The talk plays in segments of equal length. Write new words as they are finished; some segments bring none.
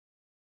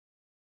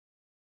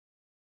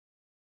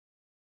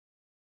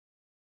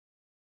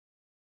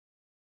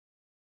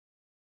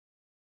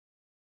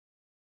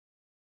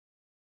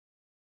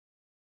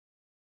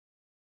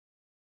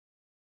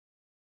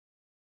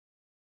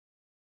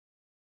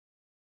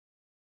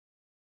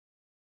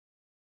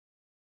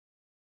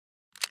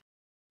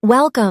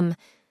Welcome!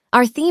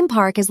 Our theme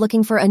park is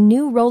looking for a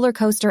new roller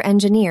coaster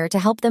engineer to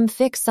help them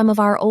fix some of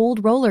our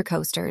old roller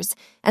coasters,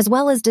 as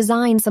well as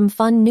design some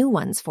fun new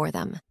ones for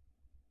them.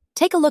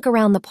 Take a look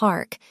around the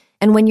park,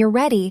 and when you're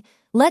ready,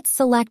 let's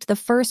select the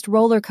first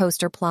roller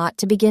coaster plot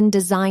to begin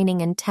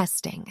designing and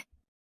testing.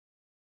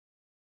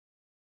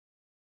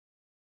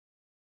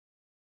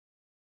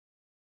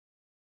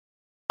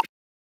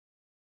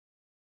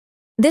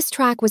 This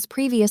track was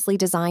previously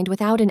designed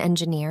without an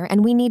engineer,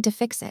 and we need to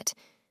fix it.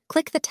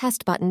 Click the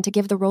test button to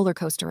give the roller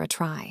coaster a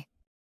try.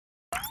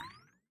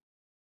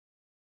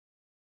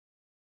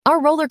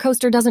 Our roller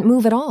coaster doesn't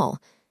move at all.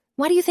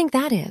 Why do you think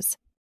that is?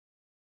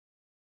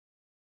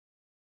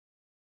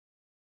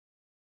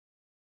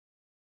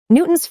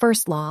 Newton's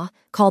first law,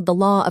 called the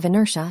law of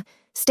inertia,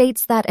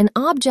 states that an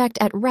object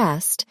at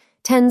rest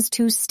tends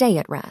to stay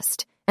at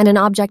rest, and an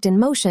object in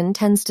motion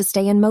tends to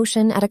stay in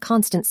motion at a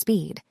constant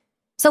speed.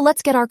 So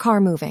let's get our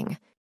car moving.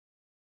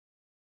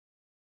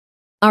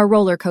 Our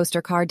roller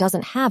coaster car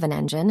doesn't have an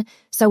engine,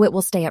 so it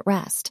will stay at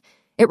rest.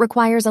 It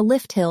requires a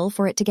lift hill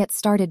for it to get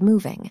started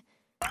moving.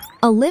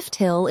 A lift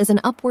hill is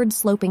an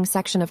upward-sloping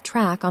section of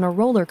track on a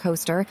roller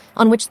coaster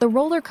on which the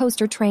roller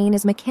coaster train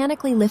is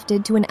mechanically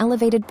lifted to an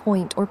elevated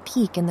point or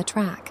peak in the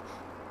track.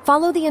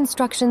 Follow the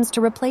instructions to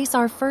replace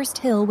our first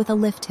hill with a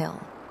lift hill.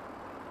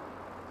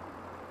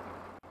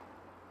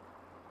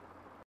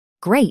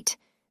 Great!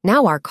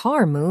 Now our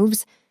car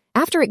moves.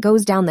 After it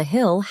goes down the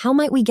hill, how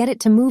might we get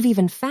it to move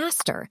even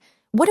faster?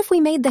 What if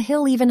we made the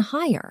hill even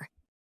higher?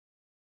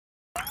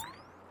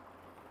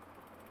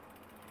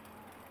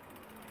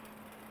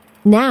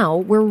 Now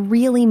we're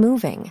really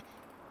moving.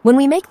 When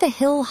we make the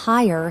hill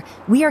higher,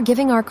 we are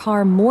giving our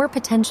car more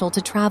potential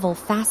to travel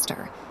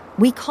faster.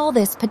 We call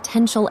this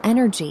potential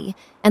energy,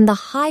 and the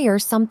higher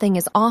something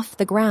is off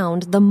the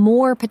ground, the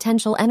more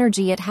potential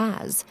energy it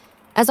has.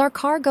 As our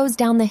car goes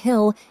down the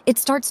hill, it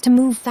starts to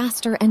move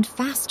faster and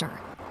faster.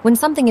 When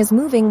something is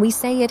moving, we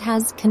say it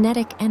has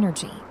kinetic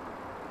energy.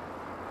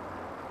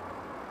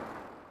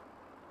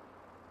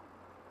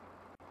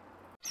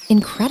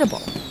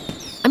 Incredible!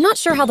 I'm not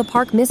sure how the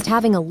park missed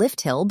having a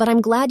lift hill, but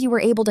I'm glad you were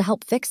able to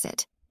help fix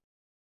it.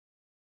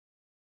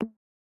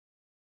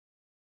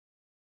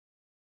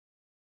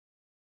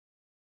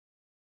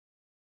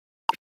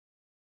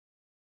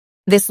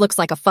 This looks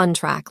like a fun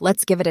track.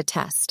 Let's give it a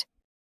test.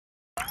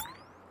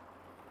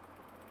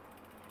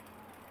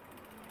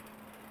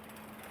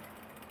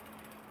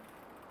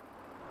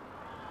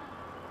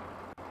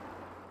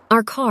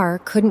 Our car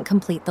couldn't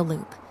complete the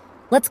loop.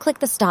 Let's click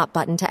the stop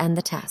button to end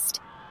the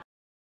test.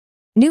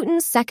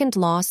 Newton's second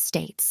law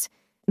states,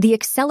 the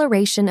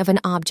acceleration of an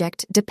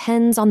object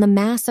depends on the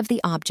mass of the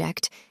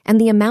object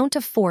and the amount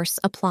of force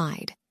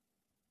applied.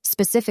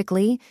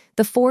 Specifically,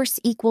 the force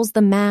equals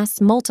the mass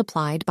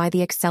multiplied by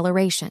the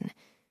acceleration.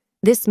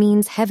 This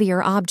means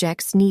heavier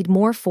objects need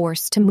more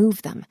force to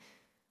move them.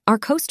 Our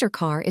coaster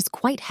car is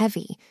quite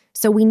heavy,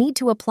 so we need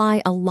to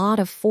apply a lot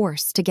of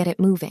force to get it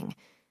moving.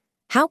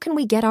 How can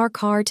we get our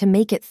car to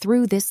make it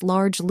through this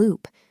large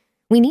loop?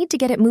 We need to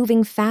get it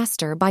moving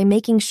faster by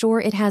making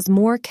sure it has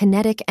more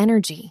kinetic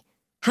energy.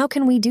 How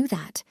can we do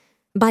that?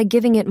 By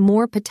giving it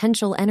more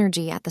potential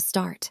energy at the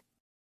start.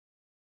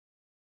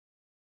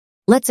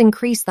 Let's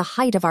increase the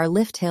height of our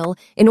lift hill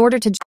in order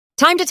to...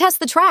 Time to test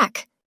the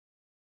track!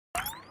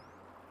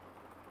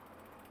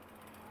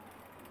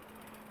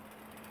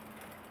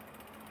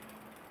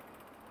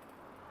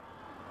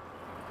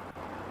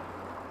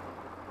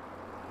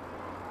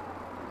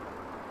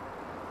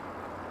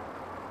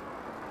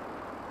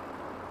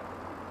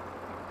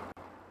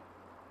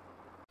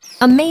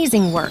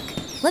 Amazing work!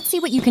 Let's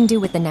see what you can do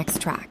with the next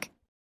track.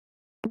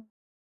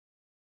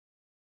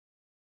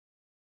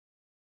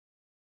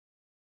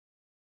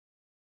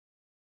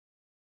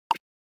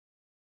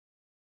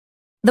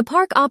 The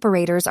park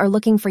operators are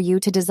looking for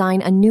you to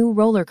design a new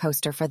roller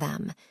coaster for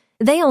them.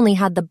 They only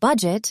had the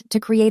budget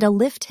to create a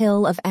lift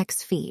hill of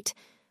X feet,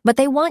 but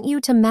they want you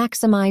to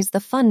maximize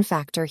the fun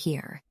factor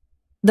here.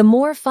 The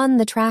more fun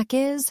the track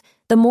is,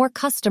 the more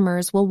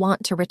customers will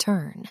want to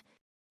return.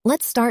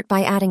 Let's start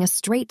by adding a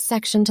straight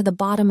section to the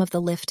bottom of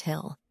the lift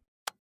hill.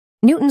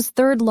 Newton's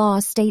third law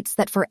states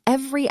that for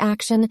every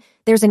action,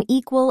 there's an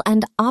equal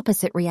and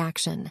opposite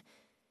reaction.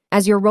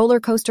 As your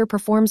roller coaster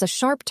performs a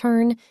sharp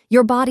turn,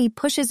 your body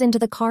pushes into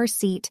the car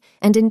seat,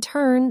 and in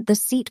turn, the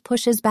seat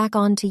pushes back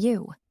onto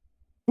you.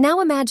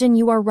 Now imagine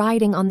you are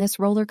riding on this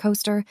roller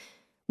coaster.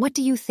 What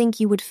do you think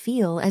you would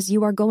feel as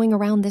you are going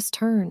around this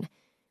turn?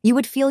 You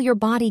would feel your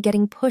body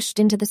getting pushed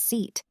into the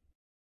seat.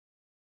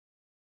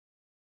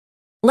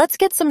 Let's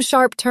get some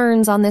sharp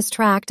turns on this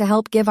track to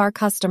help give our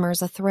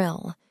customers a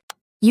thrill.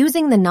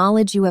 Using the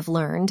knowledge you have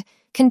learned,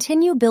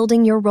 continue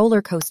building your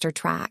roller coaster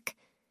track.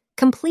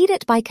 Complete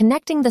it by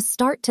connecting the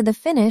start to the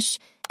finish,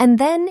 and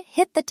then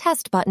hit the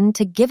test button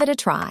to give it a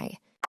try.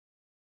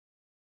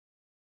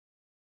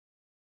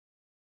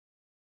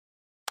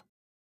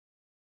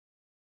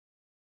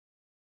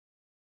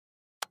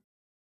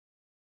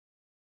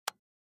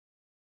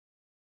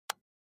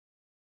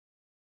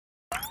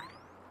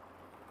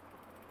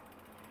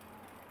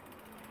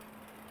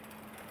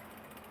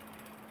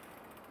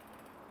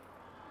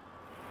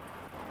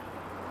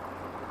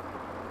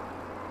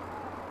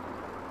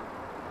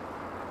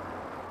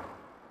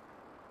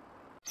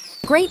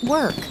 Great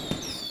work!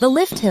 The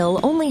lift hill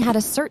only had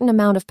a certain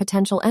amount of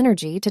potential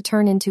energy to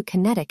turn into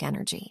kinetic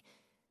energy.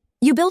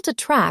 You built a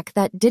track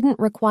that didn't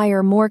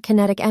require more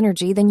kinetic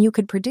energy than you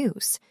could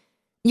produce.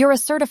 You're a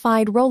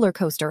certified roller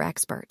coaster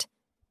expert.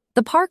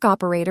 The park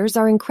operators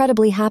are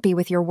incredibly happy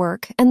with your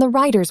work, and the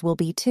riders will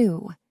be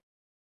too.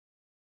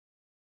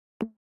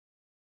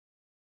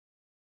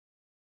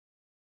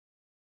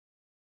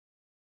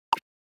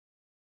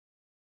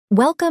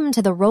 Welcome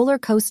to the Roller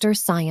Coaster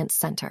Science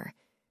Center.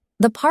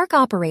 The park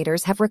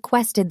operators have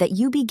requested that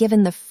you be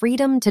given the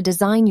freedom to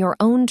design your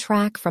own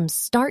track from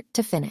start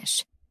to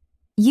finish.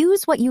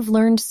 Use what you've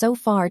learned so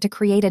far to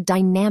create a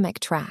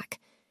dynamic track.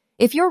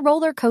 If your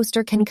roller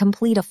coaster can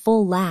complete a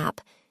full lap,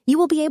 you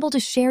will be able to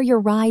share your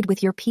ride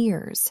with your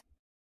peers.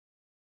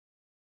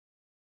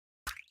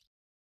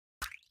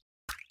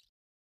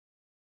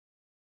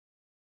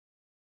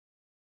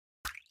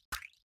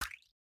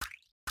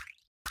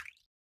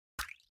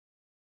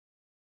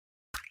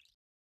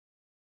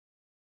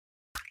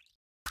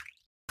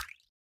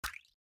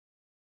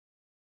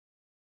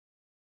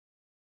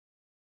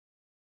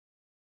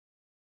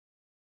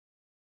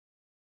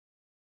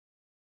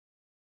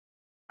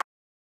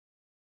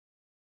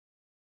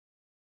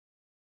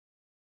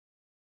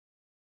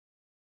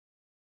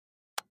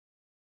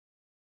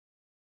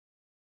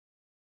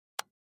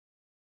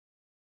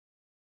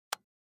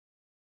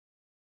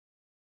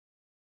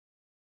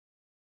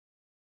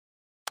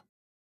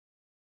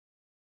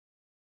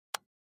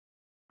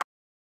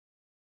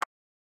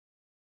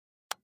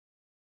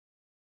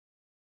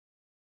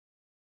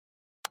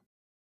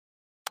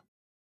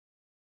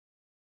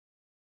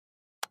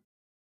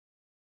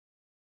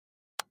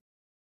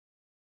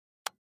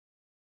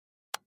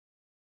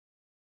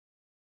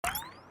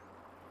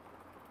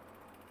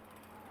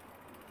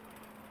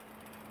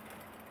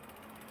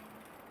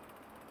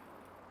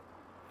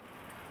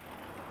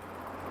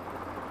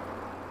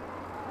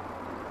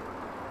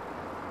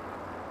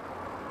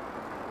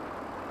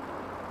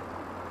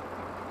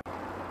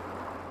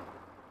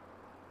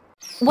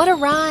 What a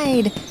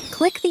ride!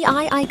 Click the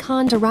eye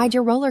icon to ride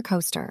your roller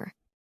coaster.